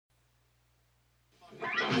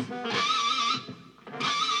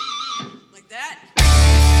Like that.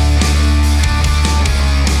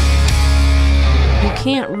 You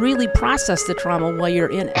can't really process the trauma while you're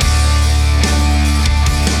in it.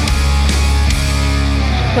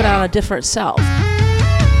 Put on a different self.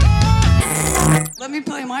 Let me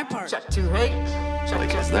play my part. Check 2, hey.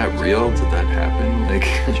 Like, is that real? Did that happen? Like,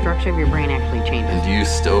 The structure of your brain actually changes. and do you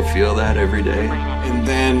still feel that every day? And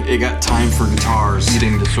then it got time for guitars.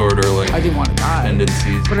 Eating disorder, like I didn't want to die,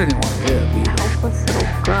 tendencies. but I didn't want to live. A helpless little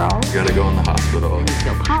girl. You gotta go in the hospital. You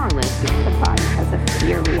feel powerless because the body has a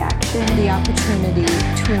fear reaction. The opportunity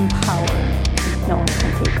to empower. No one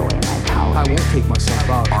can take away my power. I won't take myself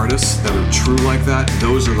out. Artists that are true like that,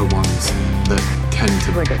 those are the ones that tend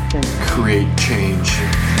to Like a sin. create change.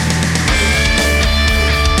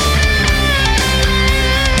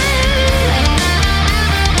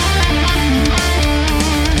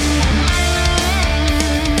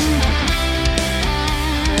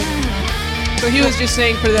 So he was just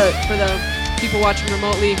saying for the people watching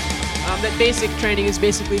remotely, that basic training is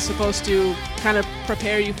basically supposed to kind of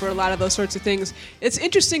prepare you for a lot of those sorts of things. It's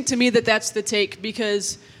interesting to me that that's the take,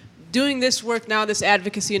 because doing this work now, this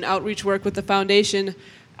advocacy and outreach work with the foundation,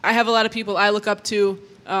 I have a lot of people I look up to,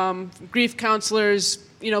 grief counselors,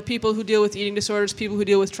 people who deal with eating disorders, people who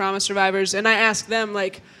deal with trauma survivors, and I ask them,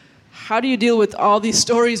 like, how do you deal with all these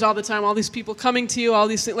stories all the time, all these people coming to you, all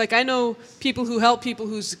these things? Like, I know people who help people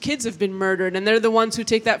whose kids have been murdered, and they're the ones who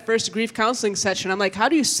take that first grief counseling session. I'm like, how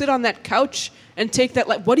do you sit on that couch and take that,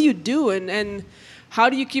 like, what do you do? And how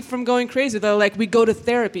do you keep from going crazy? They're like, we go to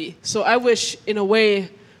therapy. So I wish, in a way,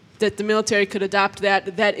 that the military could adopt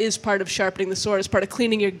that. That is part of sharpening the sword. It's part of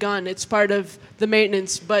cleaning your gun. It's part of the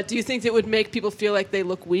maintenance. But do you think that would make people feel like they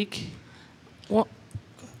look weak? Well,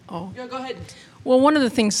 Yeah, go ahead. Well, one of the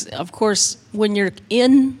things, of course, when you're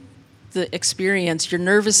in the experience, your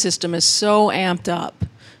nervous system is so amped up,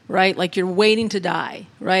 right? Like you're waiting to die,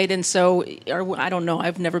 right? And so, or I don't know,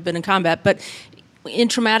 I've never been in combat, but in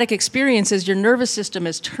traumatic experiences, your nervous system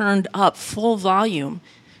is turned up full volume,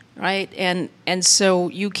 right? And so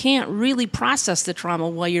you can't really process the trauma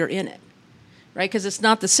while you're in it, right? Because it's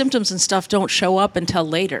not, the symptoms and stuff don't show up until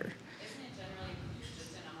later.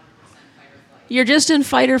 You're just in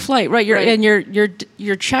fight or flight, right? And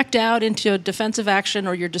you're checked out into a defensive action,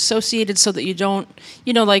 or you're dissociated so that you don't,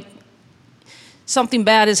 like something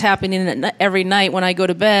bad is happening every night when I go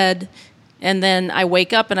to bed, and then I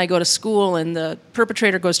wake up and I go to school, and the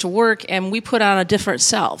perpetrator goes to work, and we put on a different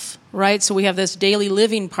self, right? So we have this daily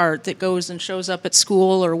living part that goes and shows up at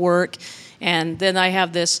school or work, and then I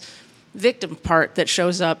have this victim part that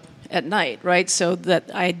shows up at night, right? So that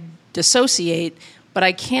I dissociate, but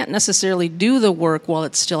I can't necessarily do the work while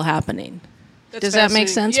it's still happening. Does that make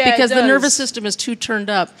sense? Yeah, because it the does. nervous system is too turned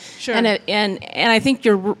up. Sure. And I think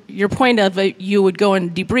your point of you would go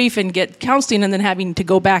and debrief and get counseling, and then having to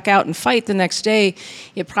go back out and fight the next day,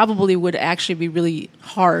 it probably would actually be really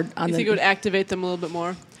hard on You think it would activate them a little bit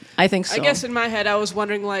more? I think so. I guess in my head I was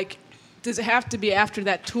wondering, like, does it have to be after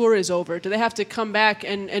that tour is over? Do they have to come back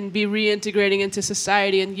and be reintegrating into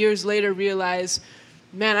society, and years later realize,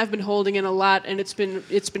 man, I've been holding in a lot, and it's been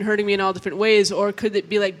hurting me in all different ways? Or could it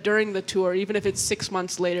be like during the tour, even if it's 6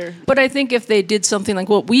 months later? But I think if they did something like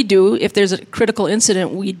what we do, if there's a critical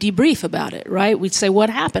incident, we debrief about it, right? We'd say, what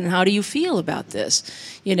happened? How do you feel about this?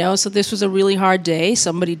 So this was a really hard day.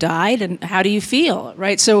 Somebody died, and how do you feel,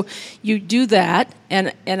 right? So you do that,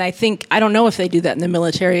 and I think, I don't know if they do that in the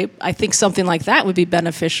military. I think something like that would be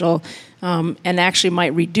beneficial, and actually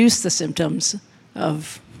might reduce the symptoms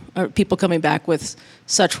of people coming back with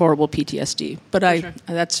such horrible PTSD. But Sure.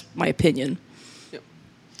 That's my opinion. Yep.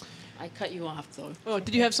 I cut you off, though. Oh,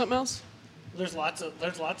 did you have something else? There's lots of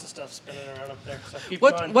stuff spinning around up there. So keep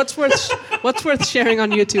What, going. what's worth sharing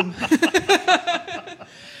on YouTube?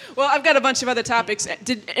 Well, I've got a bunch of other topics.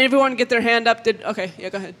 Did everyone get their hand up? Okay, yeah,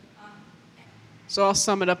 go ahead. So I'll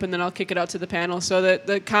sum it up, and then I'll kick it out to the panel. So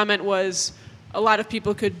the comment was, a lot of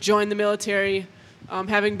people could join the military,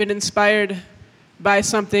 having been inspired by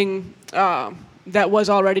something that was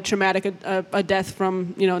already traumatic, a death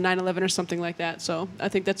from 9/11 or something like that. So I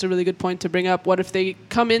think that's a really good point to bring up. What if they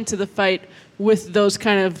come into the fight with those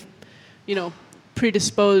kind of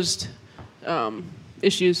predisposed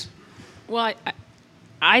issues? Well,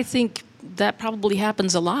 I think that probably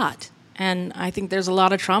happens a lot. And I think there's a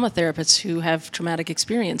lot of trauma therapists who have traumatic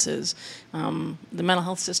experiences. The mental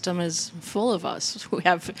health system is full of us who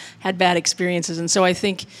have had bad experiences. And so I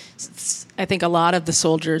think a lot of the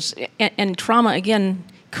soldiers, and trauma, again,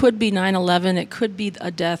 could be 9/11, it could be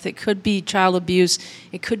a death, it could be child abuse,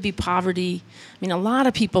 it could be poverty. I mean, a lot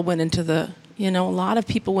of people went into the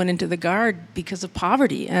Guard because of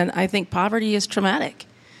poverty. And I think poverty is traumatic.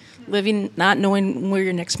 living, not knowing where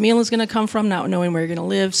your next meal is going to come from, not knowing where you're going to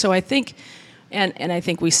live. So I think, and I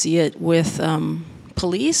think we see it with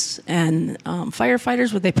police and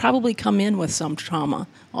firefighters, where they probably come in with some trauma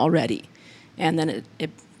already, and then it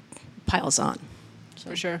piles on.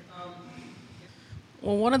 For sure.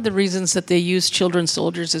 Well, one of the reasons that they use children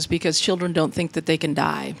soldiers is because children don't think that they can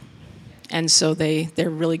die, and so they're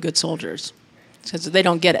really good soldiers, because they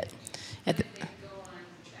don't get it.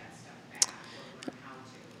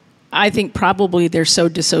 I think probably they're so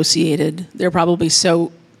dissociated, they're probably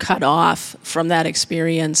so cut off from that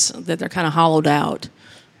experience that they're kind of hollowed out,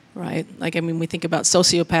 right? Like, I mean, we think about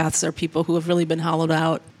sociopaths, they're people who have really been hollowed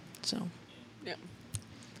out, so. Yeah.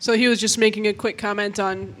 So he was just making a quick comment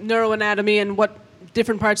on neuroanatomy and what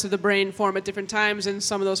different parts of the brain form at different times, and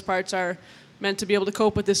some of those parts are meant to be able to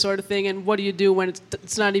cope with this sort of thing, and what do you do when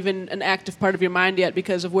it's not even an active part of your mind yet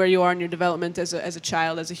because of where you are in your development as a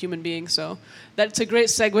child, as a human being. So that's a great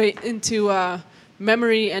segue into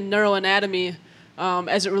memory and neuroanatomy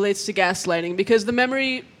as it relates to gaslighting, because the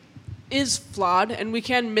memory is flawed, and we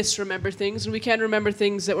can misremember things, and we can remember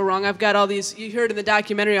things that were wrong. I've got all these, you heard in the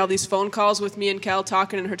documentary, all these phone calls with me and Cal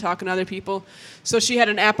talking and her talking to other people. So she had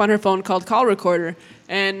an app on her phone called Call Recorder,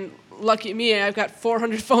 and lucky me, I've got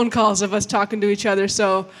 400 phone calls of us talking to each other.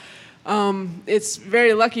 So it's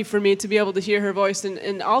very lucky for me to be able to hear her voice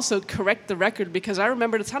and also correct the record, because I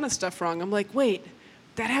remembered a ton of stuff wrong. I'm like, wait,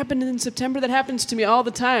 that happened in September? That happens to me all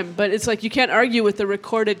the time. But it's like you can't argue with the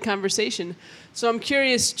recorded conversation. So I'm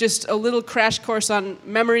curious, just a little crash course on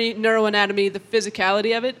memory, neuroanatomy, the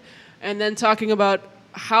physicality of it, and then talking about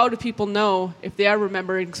how do people know if they are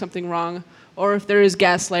remembering something wrong or if there is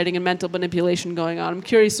gaslighting and mental manipulation going on. I'm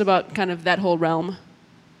curious about kind of that whole realm.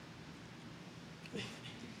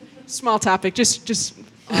 Small topic, just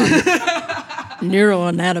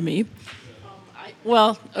neuroanatomy.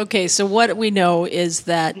 Well, okay, so what we know is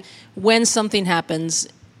that when something happens,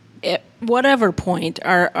 at whatever point,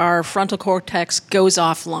 our frontal cortex goes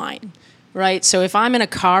offline, right? So if I'm in a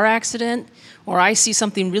car accident or I see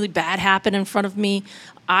something really bad happen in front of me,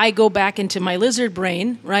 I go back into my lizard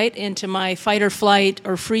brain, right, into my fight or flight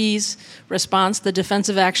or freeze response. The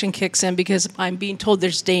defensive action kicks in because I'm being told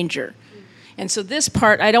there's danger. And so this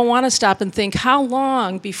part, I don't want to stop and think, how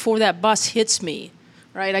long before that bus hits me?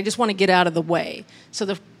 Right? I just want to get out of the way.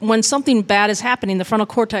 So when something bad is happening, the frontal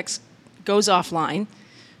cortex goes offline,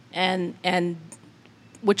 and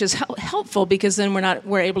which is helpful because then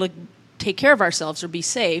we're able to take care of ourselves or be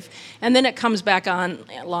safe, and then it comes back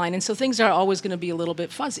online, and so things are always going to be a little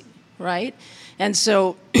bit fuzzy, right? And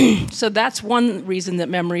so so that's one reason that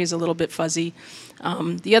memory is a little bit fuzzy.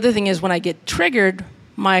 The other thing is when I get triggered,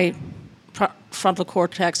 my frontal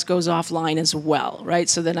cortex goes offline as well, right?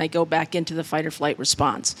 So then I go back into the fight or flight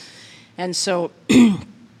response. And so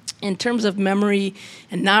in terms of memory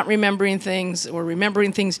and not remembering things or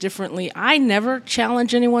remembering things differently, I never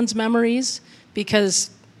challenge anyone's memories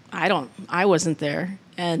because I wasn't there,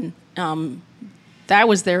 and that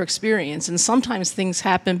was their experience. And sometimes things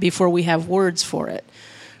happen before we have words for it,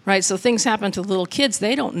 right? So things happen to little kids,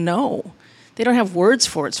 they don't know. They don't have words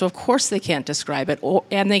for it, so of course they can't describe it.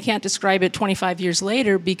 And they can't describe it 25 years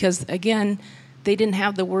later because, again, they didn't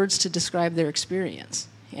have the words to describe their experience.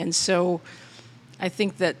 And so I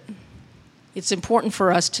think that it's important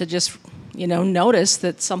for us to just, notice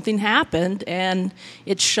that something happened and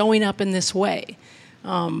it's showing up in this way.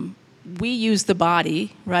 We use the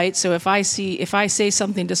body, right? So if I say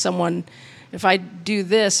something to someone, if I do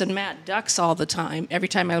this and Matt ducks all the time, every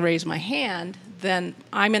time I raise my hand, then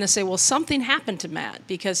I'm going to say, well, something happened to Matt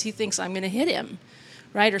because he thinks I'm going to hit him,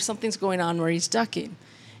 right? Or something's going on where he's ducking.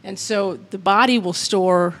 And so the body will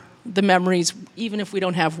store the memories even if we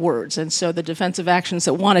don't have words. And so the defensive actions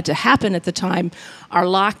that wanted to happen at the time are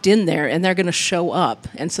locked in there, and they're going to show up.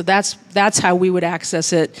 And so that's how we would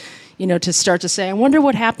access it, to start to say, I wonder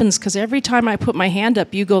what happens because every time I put my hand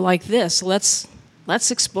up, you go like this. Let's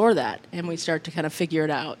explore that. And we start to kind of figure it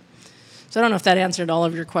out. So I don't know if that answered all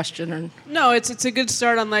of your question. Or No, it's a good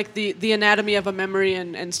start on like the anatomy of a memory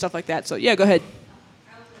and stuff like that. So yeah, go ahead.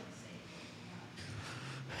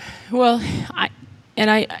 Well,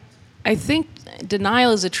 I think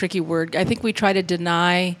denial is a tricky word. I think we try to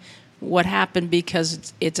deny what happened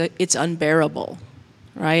because it's unbearable,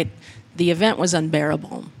 right? The event was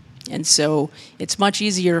unbearable. And so it's much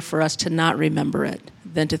easier for us to not remember it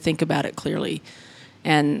than to think about it clearly.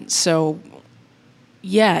 And so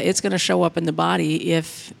yeah, it's going to show up in the body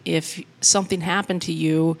if something happened to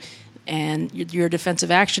you, and your defensive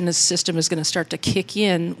action system is going to start to kick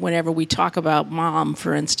in whenever we talk about mom,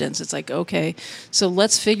 for instance. It's like, okay, so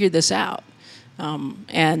let's figure this out,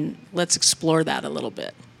 and let's explore that a little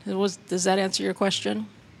bit. Does that answer your question?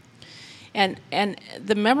 And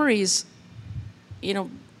the memories,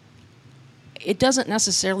 it doesn't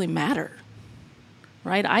necessarily matter,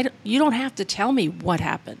 right? You don't have to tell me what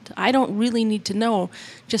happened. I don't really need to know.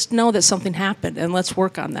 Just know that something happened, and let's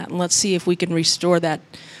work on that, and let's see if we can restore that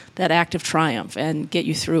act of triumph and get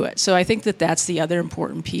you through it. So I think that that's the other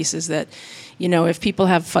important piece is that, if people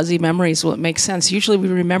have fuzzy memories, well, it makes sense. Usually we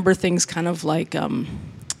remember things kind of like,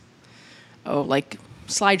 like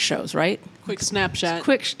slideshows, right? Quick snapshot.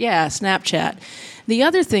 Snapchat.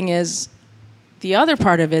 The other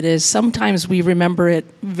part of it is sometimes we remember it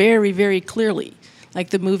very, very clearly.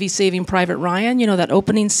 Like the movie Saving Private Ryan, that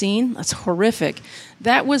opening scene, that's horrific.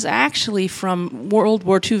 That was actually from World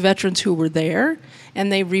War II veterans who were there,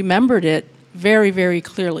 and they remembered it very, very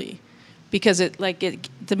clearly. Because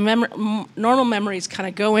normal memories kind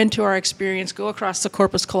of go into our experience, go across the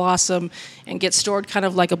corpus callosum, and get stored kind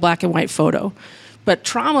of like a black and white photo. But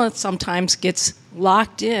trauma sometimes gets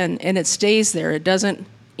locked in, and it stays there. It doesn't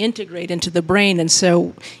integrate into the brain. And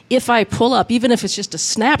so if I pull up, even if it's just a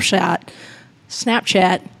Snapchat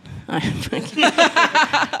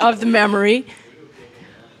of the memory.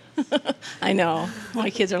 I know. My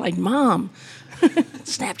kids are like, Mom,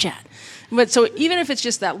 Snapchat. But so even if it's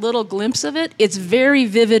just that little glimpse of it, it's very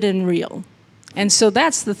vivid and real. And so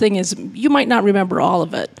that's the thing is you might not remember all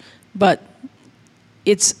of it, but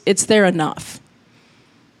it's there enough.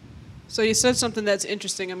 So you said something that's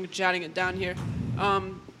interesting. I'm jotting it down here.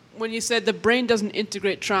 When you said the brain doesn't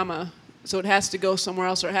integrate trauma, so it has to go somewhere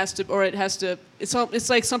else, it's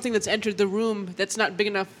like something that's entered the room that's not big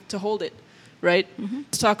enough to hold it, right? Mm-hmm.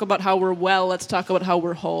 Let's talk about how we're well. Let's talk about how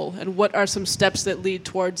we're whole, and what are some steps that lead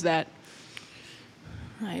towards that?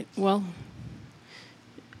 Right. Well,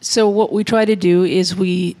 so what we try to do is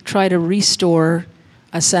we try to restore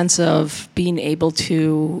a sense of being able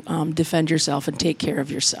to defend yourself and take care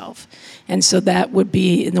of yourself. And so that would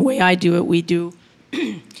be, in the way I do it,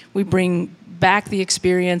 we bring back the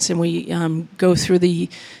experience and we go through the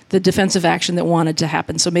defensive action that wanted to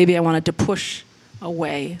happen. So maybe I wanted to push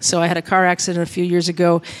away. So I had a car accident a few years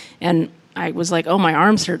ago, and I was like, oh, my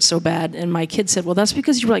arms hurt so bad. And my kid said, well, that's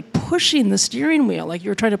because you were like pushing the steering wheel, like you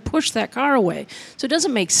were trying to push that car away. So it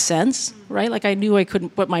doesn't make sense, right? Like I knew I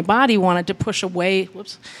couldn't, but my body wanted to push away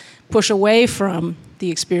from the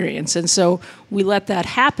experience. And so we let that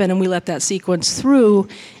happen and we let that sequence through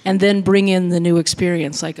and then bring in the new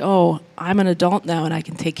experience. Like, oh, I'm an adult now and I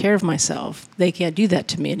can take care of myself. They can't do that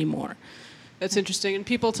to me anymore. That's interesting. And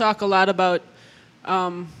people talk a lot about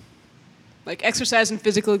like exercise and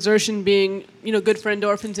physical exertion being, good for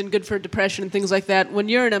endorphins and good for depression and things like that. When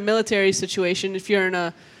you're in a military situation, if you're in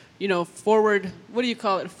a, forward, what do you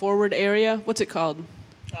call it? Forward area? What's it called?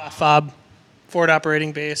 FOB, forward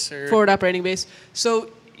operating base. Forward operating base. So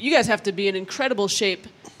you guys have to be in incredible shape,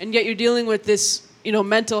 and yet you're dealing with this,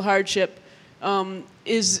 mental hardship.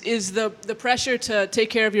 Is the pressure to take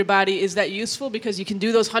care of your body, is that useful because you can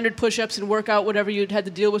do those 100 push-ups and work out whatever you'd had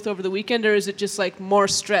to deal with over the weekend, or is it just like more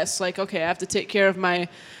stress? Like, okay, I have to take care of my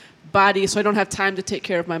body so I don't have time to take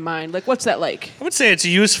care of my mind. Like, what's that like? I would say it's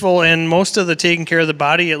useful, and most of the taking care of the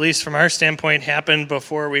body, at least from our standpoint, happened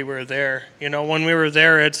before we were there. When we were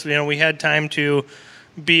there, it's, we had time to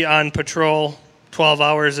be on patrol 12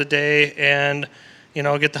 hours a day and,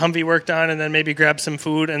 get the Humvee worked on and then maybe grab some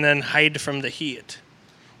food and then hide from the heat.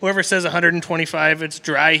 Whoever says 125, it's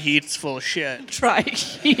dry heat, it's full of shit. Dry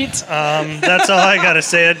heat. That's all I got to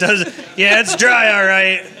say. It's dry, all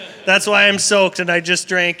right. That's why I'm soaked, and I just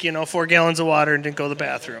drank, 4 gallons of water and didn't go to the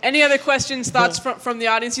bathroom. Any other questions, thoughts from the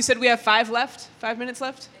audience? You said we have 5 minutes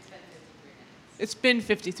left? It's been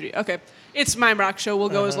 53. Okay. It's Mime Rock Show. We'll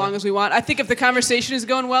go as long as we want. I think if the conversation is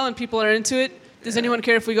going well and people are into it, does anyone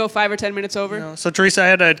care if we go 5 or 10 minutes over? No. So, Teresa, I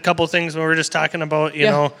had a couple things when we were just talking about, you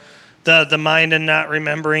know, the mind and not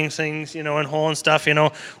remembering things, and whole and stuff.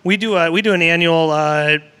 We do an annual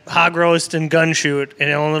hog roast and gun shoot, and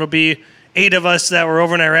it'll be 8 of us that were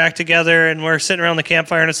over in Iraq together, and we're sitting around the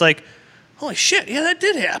campfire, and it's like, holy shit, yeah, that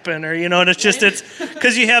did happen. Or, and it's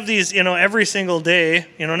because you have these, every single day,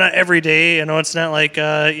 not every day, it's not like,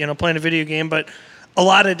 playing a video game, but a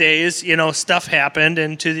lot of days, stuff happened,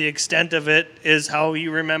 and to the extent of it is how you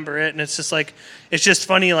remember it. And it's just like, it's just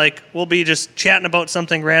funny, like, we'll be just chatting about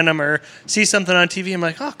something random or see something on TV. I'm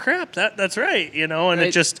like, oh, crap, that's right, and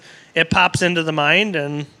right. It pops into the mind,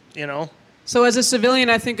 and, So as a civilian,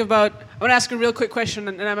 I think about, I'm going to ask a real quick question,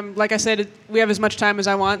 and I'm, like I said, we have as much time as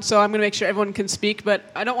I want, so I'm going to make sure everyone can speak, but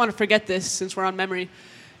I don't want to forget this since we're on memory.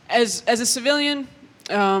 As a civilian,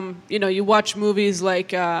 you watch movies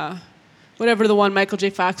like, whatever the one Michael J.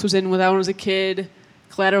 Fox was in when I was a kid,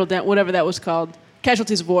 Collateral Damage, whatever that was called.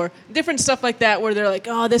 casualties of war, different stuff like that, where they're like,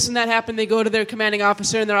 oh, this and that happened. They go to their commanding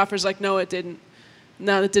officer, and their officer's like, no, it didn't.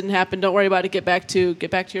 No, that didn't happen. Don't worry about it. Get back to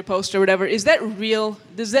your post or whatever. Is that real?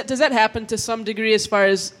 Does that happen to some degree as far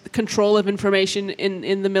as control of information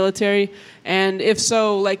in the military? And if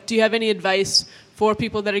so, like, do you have any advice for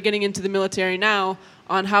people that are getting into the military now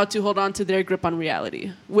on how to hold on to their grip on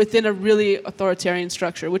reality within a really authoritarian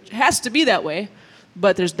structure, which has to be that way,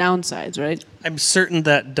 but there's downsides, right? I'm certain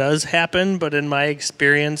that does happen, but in my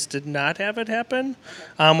experience, did not have it happen.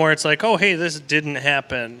 Where it's like, oh, hey, this didn't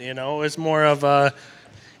happen. You know, it's more of a,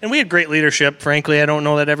 and we had great leadership. Frankly, I don't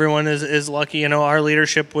know that everyone is lucky. You know, our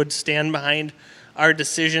leadership would stand behind our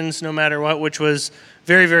decisions no matter what, which was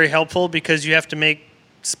very, very helpful because you have to make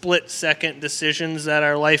split-second decisions that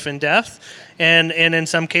are life and death. And in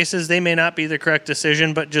some cases, they may not be the correct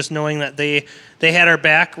decision, but just knowing that they had our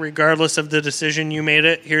back regardless of the decision you made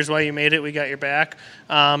it. Here's why you made it. We got your back.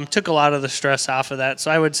 Took a lot of the stress off of that.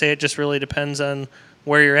 So I would say it just really depends on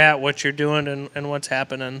where you're at, what you're doing, and what's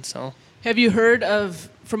happening. So, have you heard of,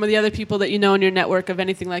 from the other people that you know in your network, of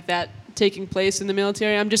anything like that taking place in the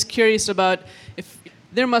military? I'm just curious about if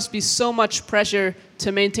there must be so much pressure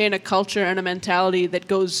to maintain a culture and a mentality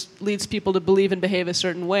that leads people to believe and behave a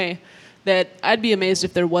certain way, that I'd be amazed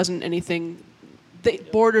if there wasn't anything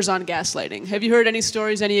that borders on gaslighting. Have you heard any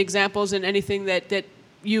stories, any examples, and anything that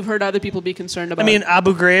you've heard other people be concerned about? I mean,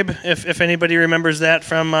 Abu Ghraib, if anybody remembers that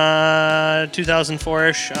from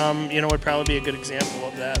 2004-ish, would probably be a good example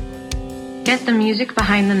of that. Get the music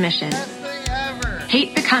behind the mission.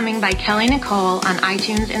 Hate Becoming by Kelly Nicole on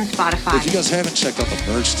iTunes and Spotify. If you guys haven't checked out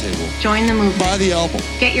the merch table, join the movement. Buy the album.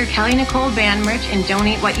 Get your Kelly Nicole band merch and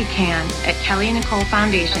donate what you can at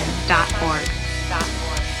kellynicolefoundation.org.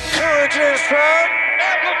 Courage is from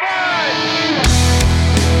Amplified!